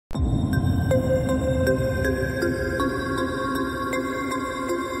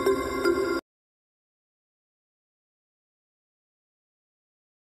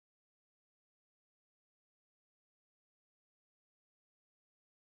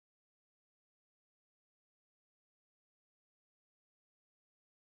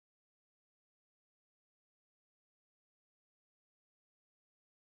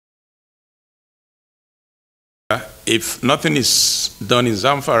if nothing is done in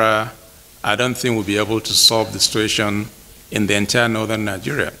Zamfara, I don't think we'll be able to solve the situation in the entire northern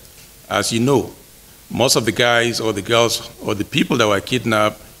Nigeria. As you know, most of the guys or the girls or the people that were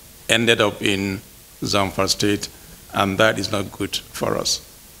kidnapped ended up in Zamfara State, and that is not good for us.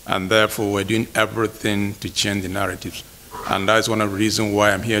 And therefore, we're doing everything to change the narratives. And that is one of the reasons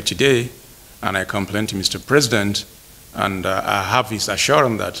why I'm here today, and I complained to Mr. President, and I have his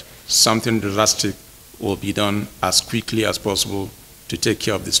assurance that something drastic will be done as quickly as possible to take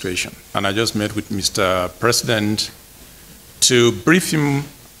care of the situation. And I just met with Mr. President to brief him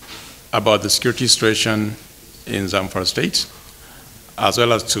about the security situation in Zamfara State, as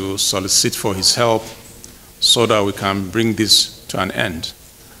well as to solicit for his help so that we can bring this to an end.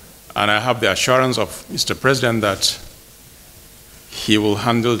 And I have the assurance of Mr. President that he will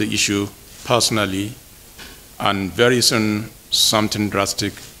handle the issue personally, and very soon something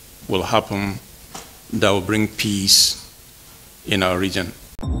drastic will happen that will bring peace in our region.